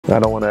I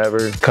don't want to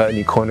ever cut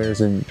any corners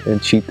and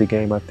cheat the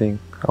game. I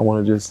think I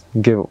want to just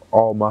give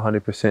all my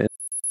 100%.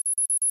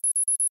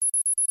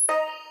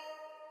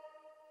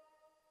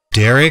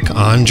 Derrick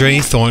Andre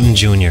Thornton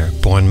Jr.,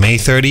 born May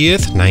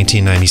 30th,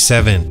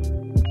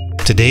 1997.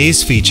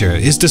 Today's feature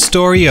is the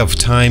story of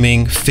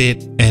timing,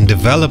 fit, and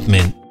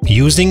development,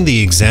 using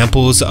the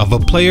examples of a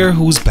player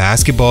whose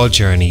basketball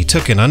journey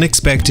took an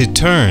unexpected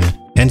turn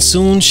and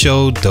soon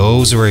showed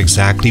those were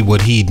exactly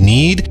what he'd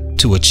need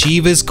to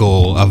achieve his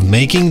goal of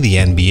making the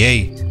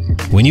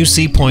NBA. When you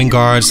see point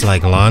guards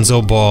like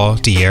Lonzo Ball,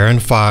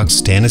 De'Aaron Fox,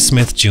 Dennis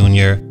Smith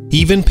Jr.,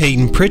 even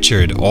Peyton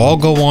Pritchard all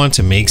go on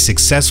to make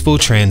successful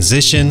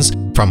transitions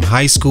from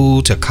high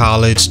school to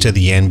college to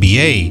the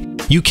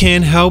NBA, you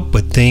can't help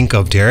but think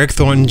of Derrick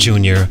Thornton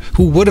Jr.,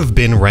 who would have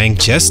been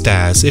ranked just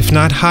as, if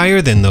not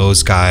higher than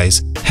those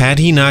guys, had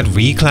he not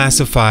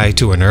reclassified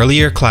to an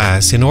earlier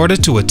class in order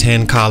to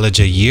attend college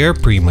a year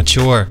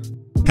premature.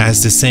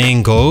 As the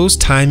saying goes,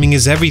 timing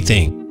is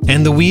everything,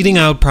 and the weeding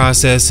out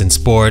process in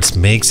sports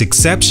makes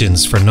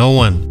exceptions for no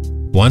one.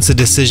 Once a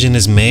decision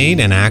is made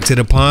and acted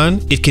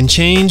upon, it can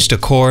change the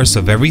course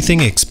of everything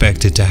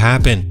expected to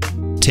happen.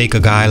 Take a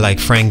guy like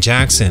Frank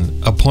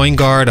Jackson, a point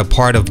guard a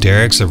part of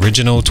Derrick's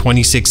original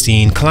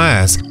 2016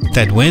 class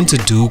that went to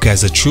Duke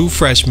as a true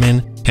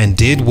freshman and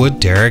did what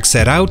Derrick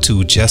set out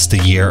to just a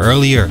year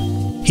earlier.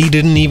 He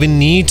didn't even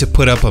need to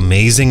put up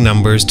amazing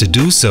numbers to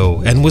do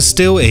so and was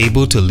still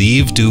able to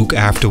leave Duke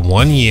after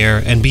 1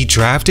 year and be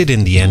drafted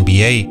in the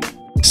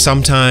NBA.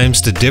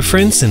 Sometimes the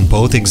difference in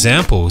both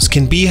examples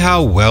can be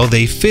how well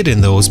they fit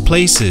in those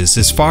places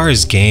as far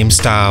as game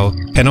style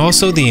and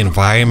also the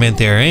environment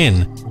they're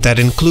in. That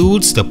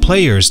includes the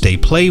players they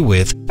play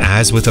with,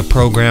 as with a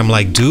program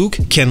like Duke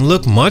can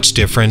look much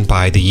different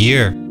by the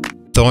year.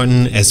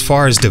 Thornton, as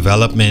far as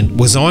development,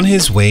 was on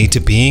his way to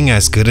being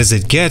as good as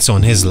it gets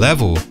on his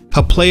level,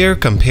 a player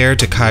compared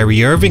to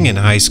Kyrie Irving in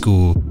high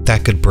school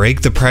that could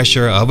break the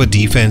pressure of a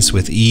defense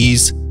with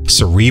ease,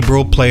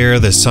 cerebral player,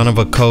 the son of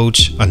a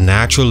coach, a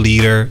natural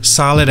leader,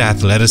 solid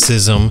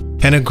athleticism,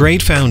 and a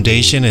great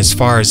foundation as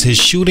far as his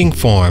shooting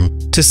form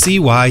to see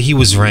why he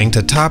was ranked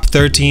a top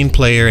 13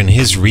 player in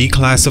his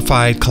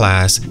reclassified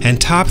class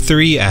and top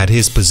 3 at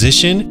his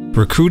position,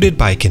 recruited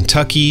by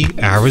Kentucky,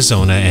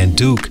 Arizona, and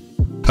Duke.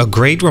 A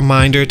great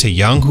reminder to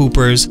young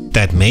hoopers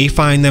that may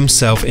find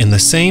themselves in the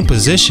same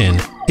position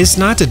is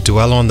not to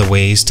dwell on the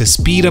ways to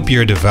speed up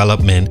your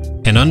development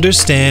and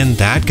understand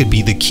that could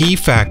be the key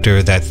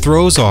factor that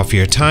throws off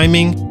your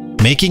timing,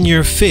 making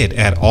your fit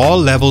at all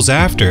levels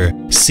after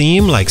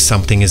seem like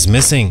something is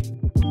missing.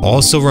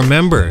 Also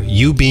remember,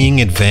 you being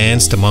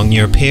advanced among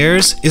your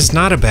peers is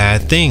not a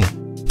bad thing.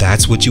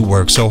 That's what you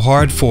work so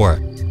hard for.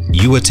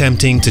 You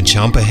attempting to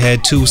jump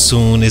ahead too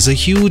soon is a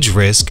huge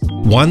risk,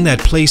 one that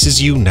places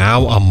you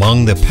now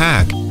among the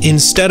pack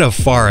instead of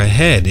far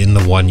ahead in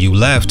the one you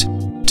left.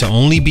 To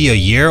only be a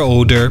year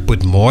older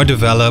but more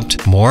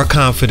developed, more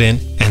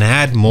confident, and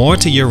add more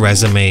to your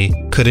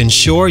resume could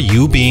ensure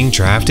you being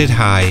drafted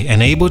high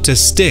and able to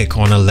stick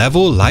on a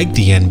level like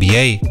the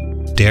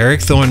NBA.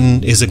 Derrick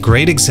Thornton is a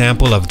great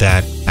example of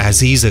that, as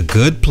he's a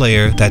good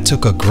player that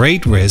took a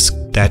great risk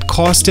that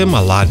cost him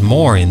a lot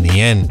more in the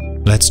end.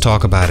 Let's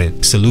talk about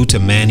it. Salute to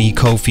Manny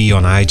Kofi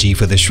on IG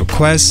for this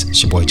request.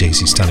 It's your boy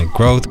JC Stunted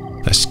Growth.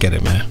 Let's get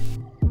it,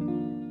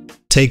 man.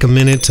 Take a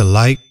minute to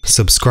like,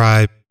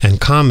 subscribe,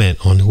 and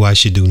comment on who I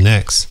should do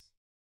next.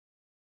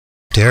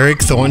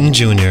 Derrick Thornton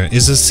Jr.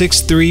 is a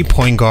 6'3"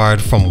 point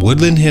guard from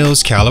Woodland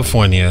Hills,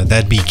 California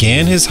that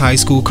began his high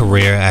school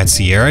career at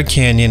Sierra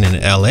Canyon in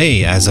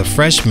LA as a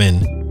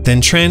freshman,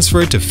 then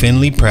transferred to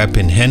Findlay Prep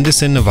in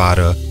Henderson,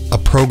 Nevada, a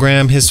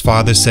program his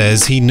father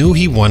says he knew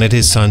he wanted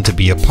his son to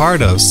be a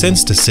part of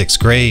since the 6th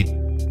grade.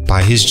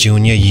 By his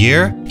junior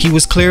year, he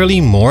was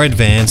clearly more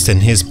advanced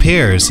than his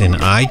peers in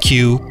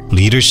IQ,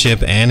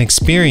 leadership, and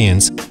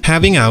experience,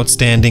 having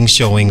outstanding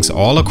showings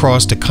all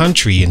across the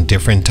country in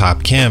different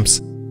top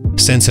camps.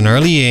 Since an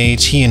early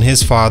age, he and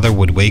his father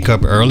would wake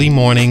up early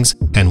mornings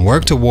and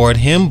work toward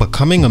him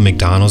becoming a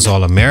McDonald's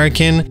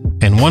All-American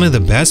and one of the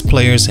best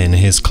players in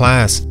his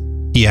class.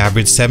 He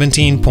averaged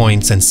 17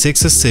 points and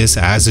 6 assists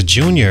as a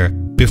junior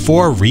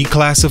before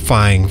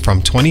reclassifying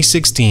from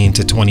 2016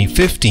 to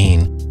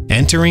 2015,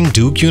 entering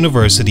Duke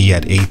University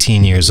at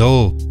 18 years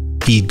old.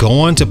 He'd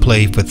go on to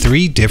play for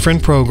 3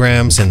 different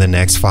programs in the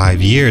next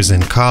 5 years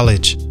in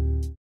college.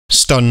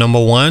 Stunt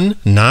number 1,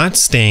 not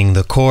staying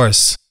the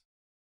course.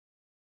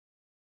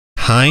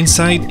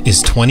 Hindsight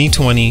is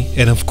 20/20,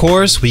 and of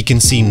course we can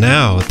see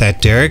now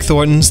that Derrick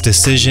Thornton's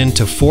decision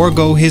to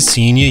forego his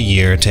senior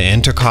year to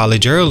enter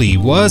college early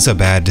was a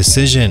bad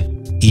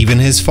decision. Even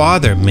his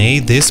father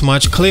made this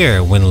much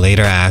clear when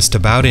later asked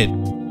about it.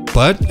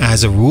 But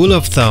as a rule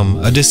of thumb,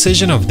 a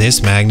decision of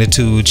this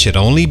magnitude should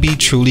only be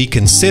truly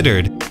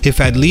considered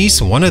if at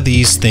least one of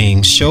these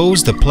things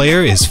shows the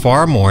player is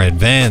far more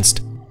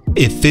advanced.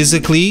 If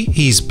physically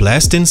he's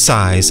blessed in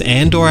size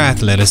and/or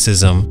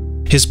athleticism,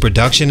 his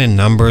production and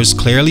numbers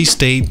clearly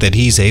state that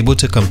he's able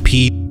to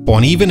compete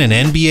on even an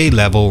NBA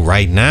level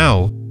right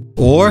now,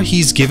 or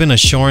he's given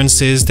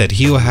assurances that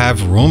he'll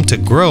have room to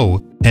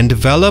grow and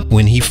develop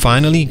when he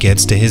finally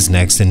gets to his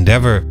next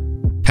endeavor.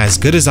 As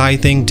good as I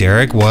think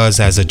Derrick was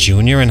as a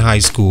junior in high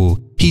school,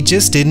 he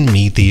just didn't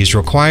meet these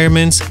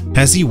requirements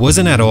as he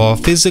wasn't at all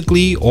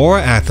physically or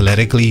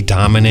athletically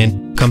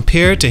dominant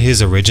compared to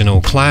his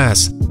original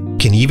class.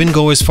 Can even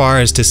go as far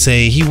as to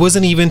say he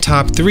wasn't even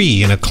top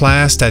 3 in a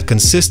class that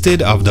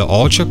consisted of the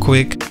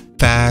ultra-quick,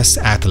 fast,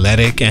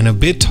 athletic, and a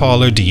bit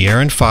taller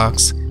De'Aaron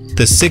Fox,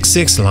 the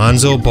 6'6"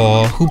 Lonzo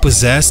Ball who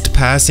possessed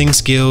passing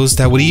skills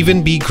that would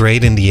even be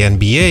great in the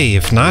NBA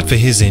if not for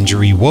his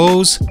injury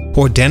woes,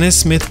 or Dennis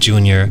Smith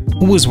Jr.,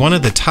 who was one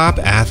of the top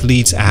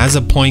athletes as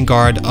a point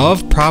guard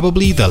of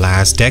probably the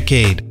last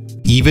decade,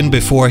 even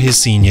before his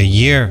senior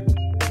year.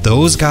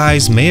 Those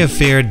guys may have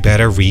fared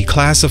better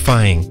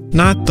reclassifying,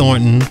 not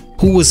Thornton,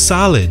 who was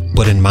solid,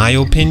 but in my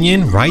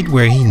opinion, right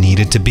where he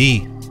needed to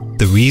be.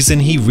 The reason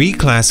he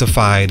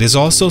reclassified is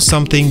also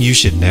something you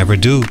should never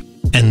do,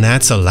 and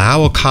that's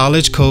allow a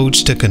college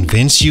coach to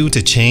convince you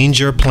to change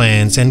your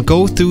plans and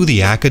go through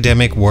the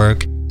academic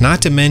work,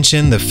 not to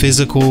mention the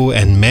physical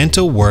and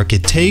mental work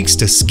it takes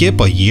to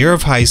skip a year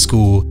of high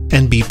school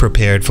and be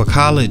prepared for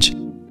college.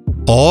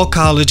 All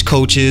college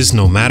coaches,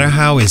 no matter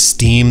how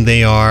esteemed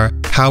they are,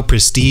 how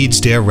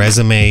prestiged their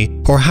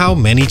resume, or how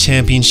many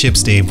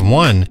championships they've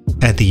won,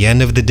 at the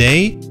end of the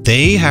day,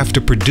 they have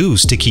to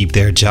produce to keep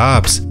their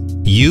jobs.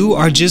 You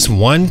are just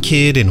one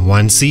kid in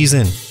one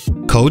season.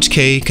 Coach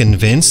K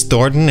convinced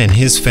Thornton and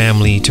his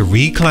family to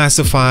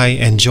reclassify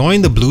and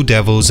join the Blue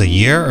Devils a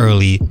year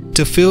early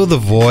to fill the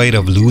void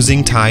of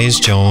losing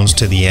Tyus Jones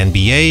to the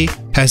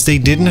NBA, as they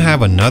didn't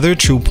have another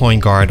true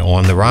point guard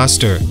on the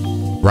roster.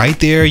 Right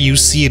there you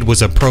see it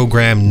was a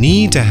program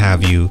need to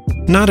have you,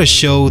 not a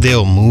show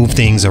they'll move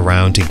things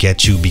around to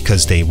get you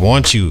because they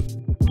want you.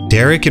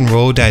 Derrick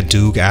enrolled at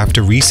Duke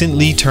after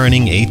recently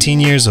turning 18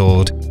 years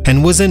old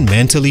and wasn't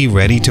mentally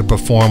ready to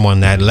perform on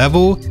that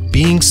level,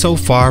 being so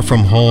far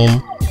from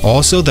home.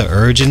 Also the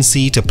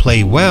urgency to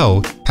play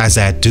well, as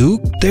at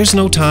Duke, there's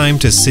no time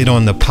to sit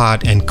on the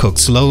pot and cook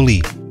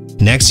slowly.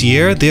 Next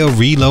year, they'll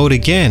reload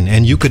again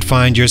and you could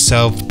find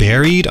yourself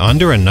buried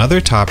under another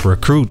top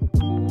recruit.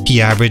 He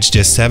averaged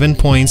just 7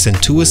 points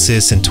and 2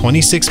 assists in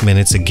 26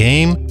 minutes a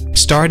game,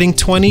 starting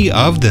 20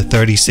 of the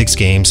 36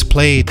 games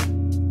played.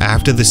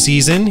 After the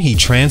season, he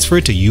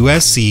transferred to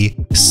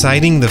USC,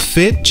 citing the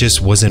fit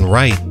just wasn't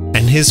right,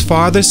 and his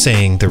father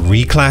saying the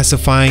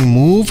reclassifying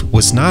move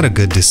was not a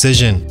good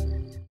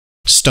decision.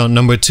 Stunt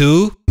number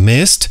 2,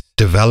 missed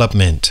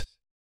development.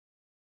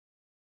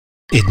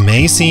 It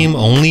may seem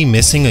only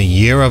missing a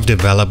year of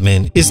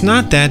development is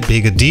not that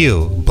big a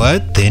deal,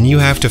 but then you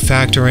have to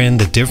factor in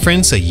the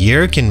difference a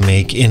year can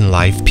make in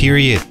life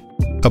period.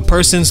 A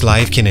person's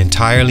life can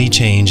entirely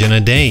change in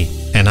a day,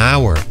 an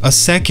hour, a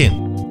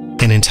second.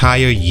 An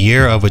entire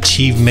year of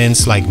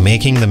achievements like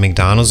making the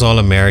McDonald's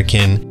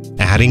All-American,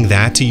 adding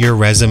that to your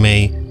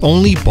resume,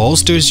 only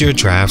bolsters your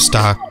draft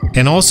stock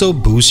and also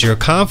boosts your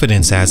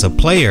confidence as a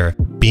player,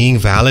 being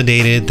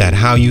validated that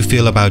how you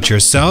feel about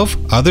yourself,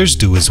 others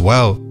do as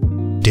well.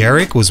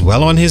 Derrick was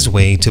well on his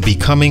way to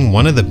becoming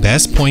one of the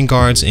best point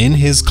guards in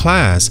his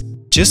class,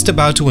 just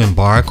about to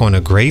embark on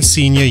a great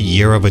senior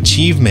year of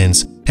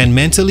achievements and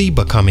mentally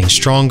becoming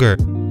stronger.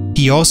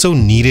 He also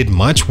needed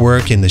much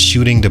work in the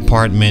shooting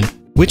department,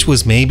 which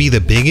was maybe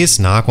the biggest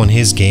knock on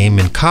his game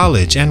in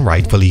college, and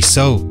rightfully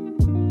so.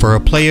 For a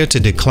player to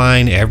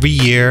decline every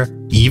year,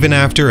 even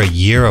after a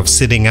year of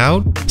sitting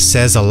out,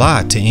 says a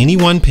lot to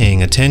anyone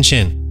paying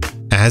attention.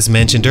 As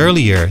mentioned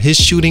earlier, his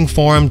shooting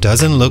form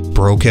doesn't look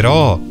broke at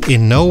all.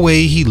 In no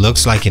way he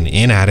looks like an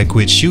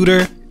inadequate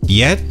shooter,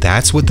 yet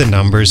that's what the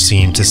numbers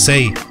seem to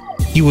say.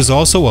 He was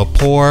also a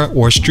poor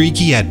or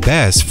streaky at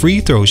best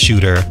free throw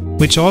shooter,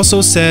 which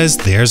also says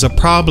there's a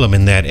problem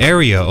in that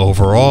area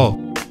overall.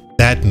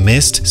 That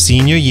missed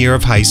senior year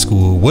of high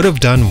school would have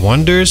done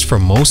wonders for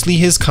mostly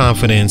his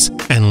confidence,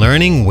 and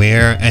learning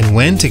where and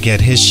when to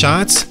get his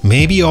shots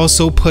maybe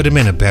also put him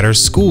in a better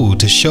school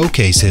to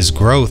showcase his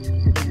growth.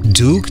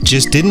 Duke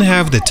just didn't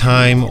have the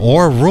time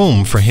or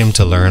room for him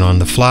to learn on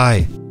the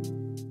fly.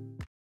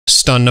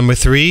 Stunt number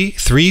 3,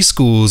 3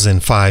 schools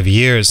in 5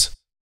 years.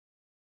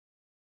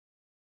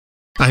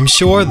 I'm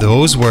sure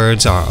those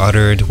words are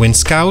uttered when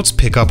scouts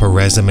pick up a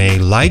resume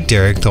like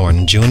Derrick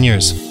Thornton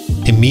Jr.'s.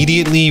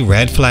 Immediately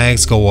red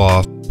flags go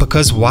off,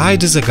 because why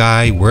does a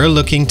guy we're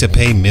looking to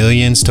pay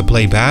millions to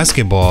play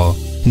basketball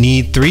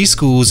need 3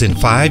 schools in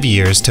 5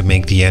 years to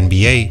make the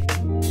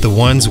NBA? The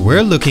ones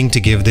we're looking to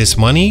give this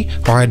money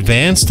are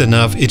advanced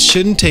enough it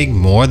shouldn't take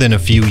more than a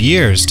few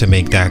years to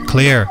make that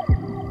clear.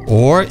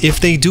 Or if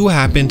they do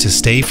happen to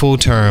stay full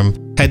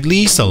term, at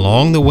least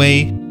along the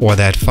way or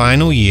that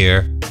final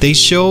year, they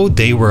showed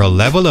they were a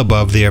level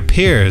above their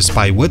peers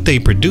by what they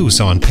produce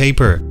on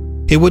paper.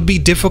 It would be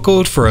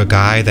difficult for a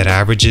guy that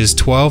averages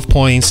 12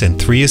 points and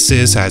 3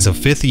 assists as a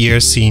 5th-year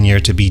senior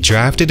to be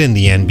drafted in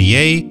the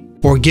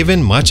NBA or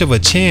given much of a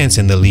chance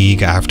in the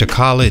league after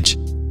college.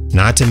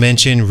 Not to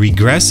mention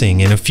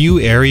regressing in a few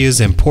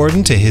areas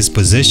important to his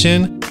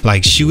position,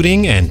 like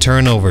shooting and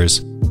turnovers.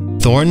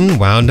 Thornton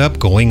wound up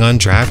going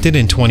undrafted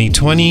in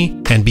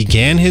 2020 and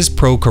began his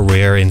pro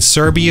career in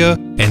Serbia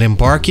and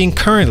embarking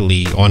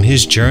currently on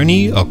his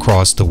journey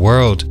across the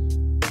world.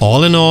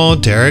 All in all,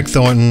 Derrick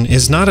Thornton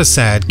is not a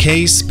sad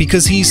case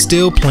because he's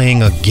still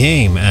playing a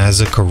game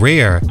as a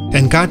career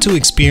and got to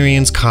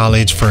experience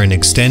college for an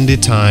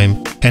extended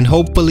time and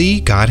hopefully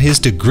got his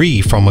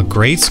degree from a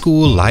great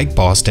school like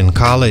Boston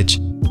College.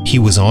 He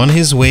was on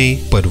his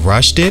way but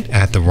rushed it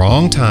at the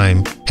wrong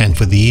time, and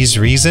for these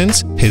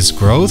reasons, his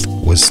growth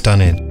was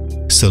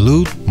stunted.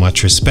 Salute,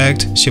 much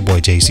respect, it's your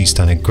boy JC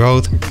Stunted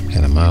Growth,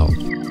 and I'm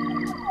out.